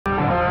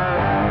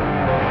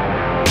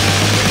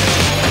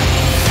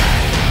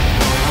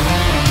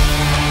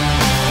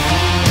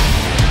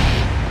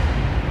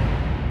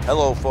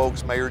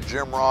folks, Mayor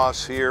Jim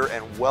Ross here,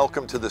 and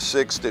welcome to the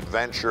 6th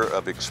adventure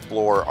of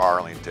Explore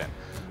Arlington.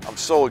 I'm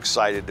so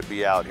excited to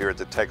be out here at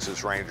the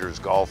Texas Rangers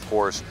Golf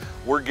Course.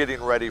 We're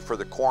getting ready for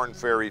the Corn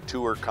Ferry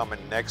Tour coming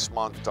next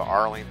month to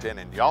Arlington,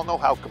 and y'all know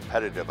how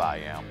competitive I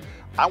am.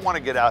 I want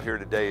to get out here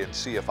today and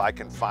see if I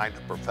can find a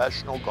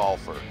professional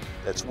golfer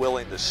that's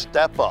willing to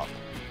step up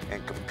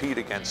and compete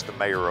against the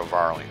mayor of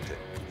Arlington.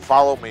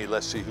 Follow me,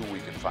 let's see who we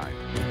can find.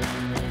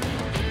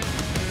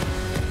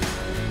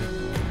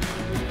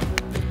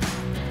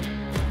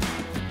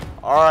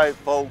 All right,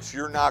 folks,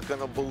 you're not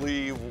gonna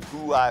believe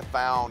who I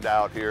found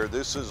out here.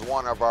 This is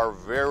one of our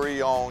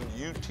very own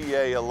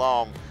UTA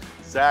alum,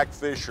 Zach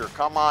Fisher.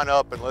 Come on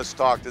up and let's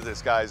talk to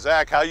this guy.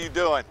 Zach, how you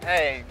doing?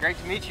 Hey, great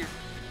to meet you.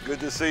 Good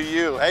to see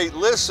you. Hey,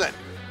 listen,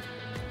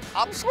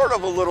 I'm sort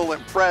of a little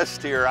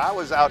impressed here. I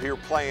was out here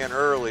playing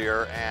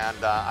earlier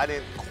and I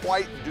didn't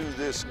quite do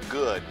this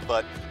good,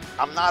 but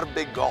I'm not a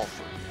big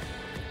golfer.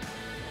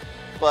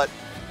 But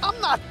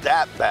I'm not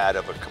that bad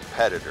of a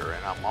competitor,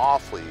 and I'm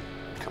awfully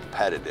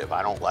competitive.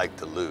 I don't like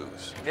to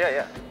lose.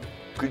 Yeah.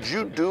 Could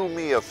you do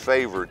me a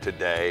favor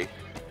today?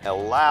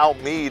 Allow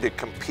me to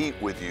compete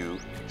with you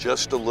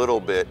just a little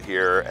bit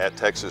here at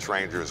Texas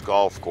Rangers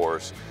Golf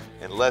Course,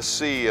 and let's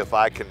see if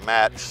I can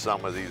match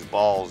some of these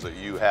balls that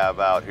you have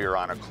out here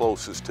on a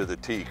closest to the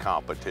tee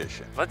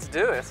competition. Let's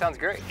do it. That sounds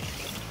great.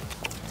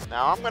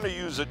 Now I'm going to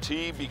use a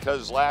tee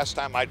because last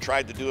time I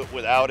tried to do it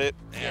without it,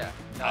 and Yeah.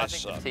 No, I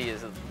think the tee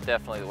is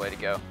definitely the way to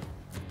go.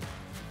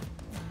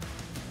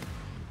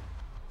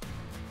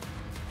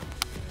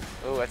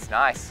 Oh, that's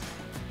nice.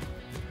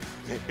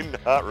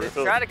 Not really. It's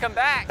trying to come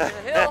back to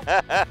the hill.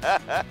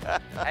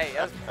 Hey,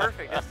 that was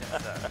perfect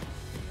distance though.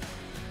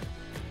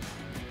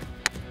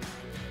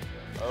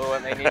 Oh,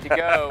 it may need to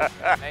go.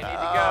 It may need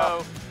to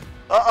go.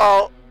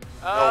 Uh-oh.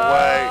 No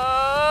way.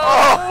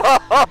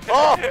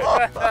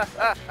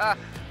 Oh.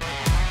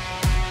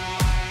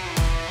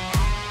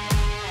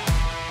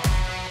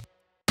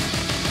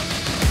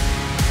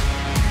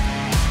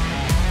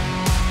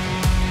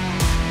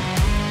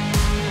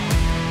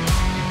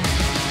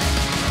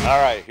 All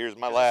right, here's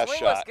my last swing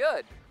shot. looks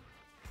good.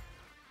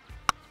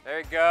 There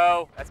you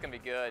go. That's gonna be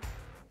good.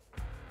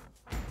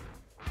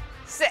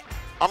 Sit.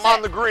 I'm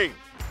on the green.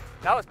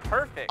 That was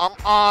perfect. I'm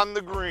on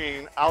the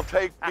green. I'll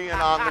take being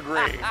on the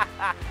green.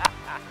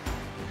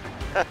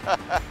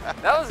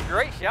 That was a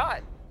great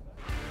shot.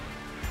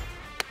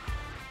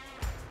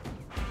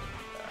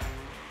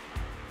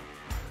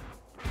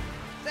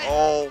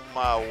 Oh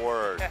my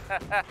word.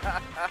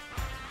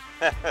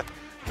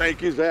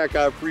 Thank you, Zach.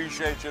 I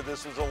appreciate you.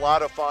 This was a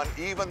lot of fun.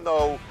 Even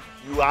though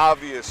you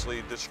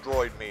obviously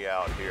destroyed me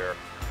out here,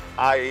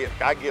 I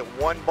get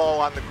one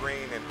ball on the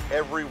green, and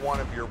every one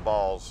of your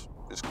balls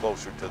is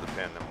closer to the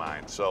pin than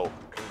mine. So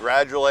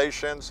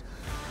congratulations.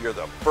 You're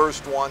the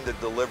first one that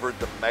delivered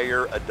the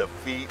mayor a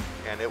defeat,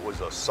 and it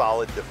was a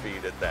solid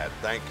defeat at that.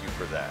 Thank you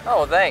for that.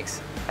 Oh, thanks.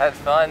 Had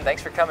fun.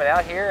 Thanks for coming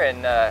out here,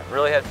 and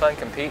really had fun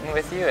competing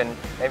with you. And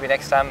maybe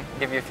next time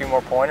give you a few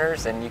more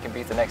pointers, and you can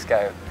beat the next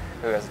guy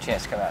who has a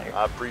chance to come out here.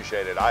 I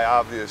appreciate it. I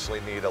obviously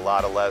need a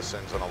lot of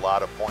lessons and a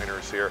lot of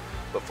pointers here.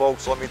 But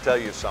folks, let me tell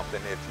you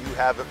something. If you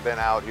haven't been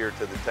out here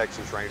to the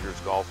Texas Rangers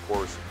Golf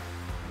Course,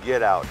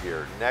 get out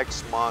here.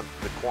 Next month,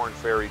 the Corn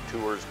Ferry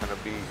Tour is going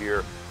to be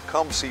here.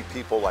 Come see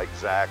people like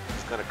Zach,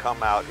 who's going to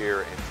come out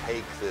here and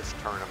take this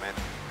tournament.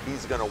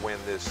 He's going to win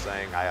this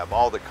thing. I have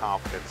all the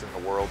confidence in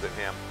the world in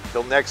him.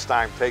 Till next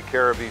time, take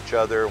care of each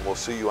other, and we'll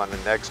see you on the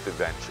next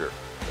adventure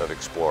of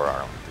Explore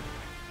Arlington.